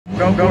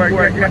Don't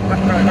worry, get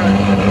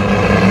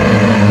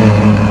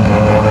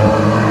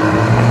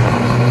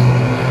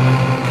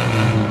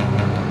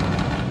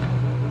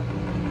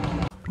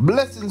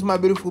Blessings, my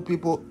beautiful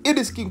people. It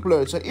is King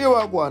Player. So here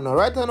we go on now.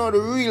 Right now, the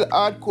real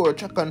hardcore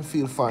track and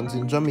field fans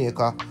in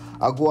Jamaica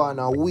are going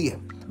away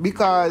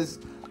because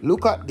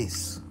look at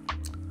this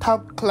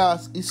top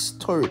class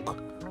historic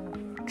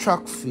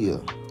track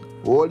field.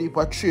 Whole heap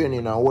of training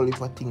and whole heap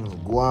of things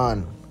go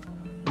on.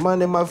 Man,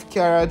 them have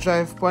car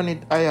drive on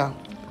it higher.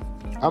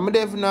 I'm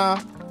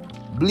definitely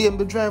blame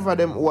the driver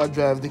them who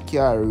drive the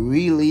car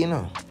really, you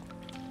know.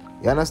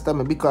 You understand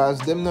me?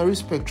 Because them no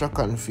respect track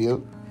and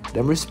field.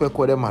 Them respect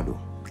what them do.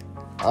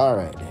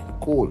 Alright then,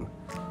 cool.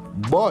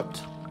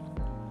 But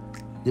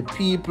the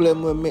people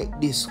them will make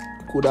this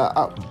could have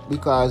happened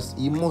because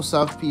you must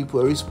have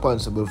people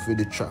responsible for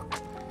the track.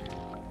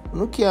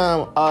 You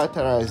can't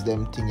authorize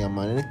them things,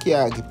 man. You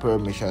can't give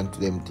permission to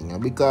them things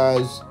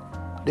because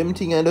them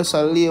things just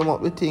lame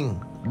up the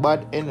thing.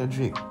 Bad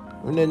energy.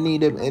 We don't need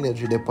them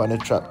energy they on the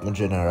track in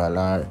general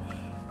or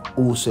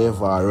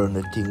whosoever run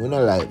the thing. We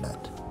don't like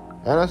that.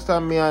 You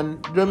understand me?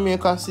 And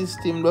Jamaica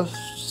system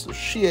just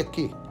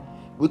shaky.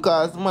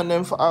 Because man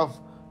them have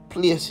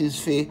places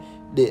for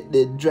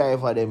the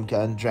driver them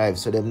can drive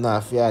so them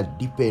not fear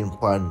depend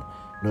upon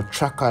no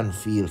track and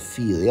field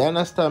feel. You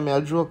understand me?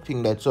 I joke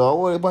thing that so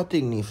all about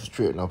thing need to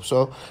straighten up.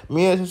 So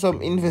me have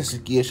some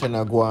investigation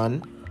I go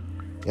on.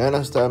 You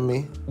understand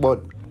me?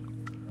 But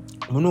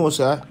you know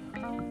sir,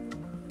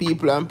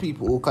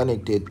 people who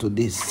connected to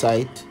this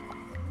site,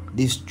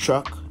 this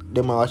track,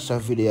 them watch the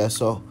video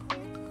so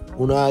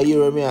you know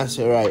hear me I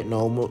say right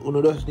now,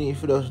 you just need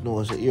to just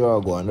know so here I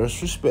go and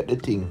just respect the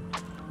thing.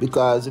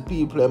 Because the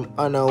people them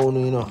honor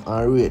you know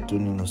and rate you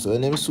know. So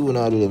when them soon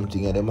do them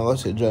thing and them are gonna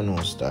say John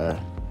no star.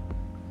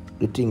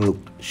 The thing look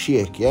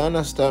shaky, you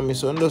understand me?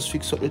 So just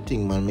fix up the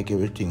thing man, make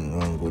everything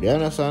run good. You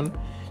understand?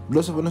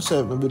 Bless up on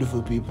yourself, my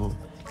beautiful people.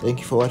 Thank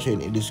you for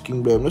watching. It is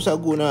King Blame.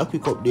 Just go now a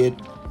quick update.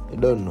 You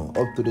don't know,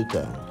 up to the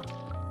time.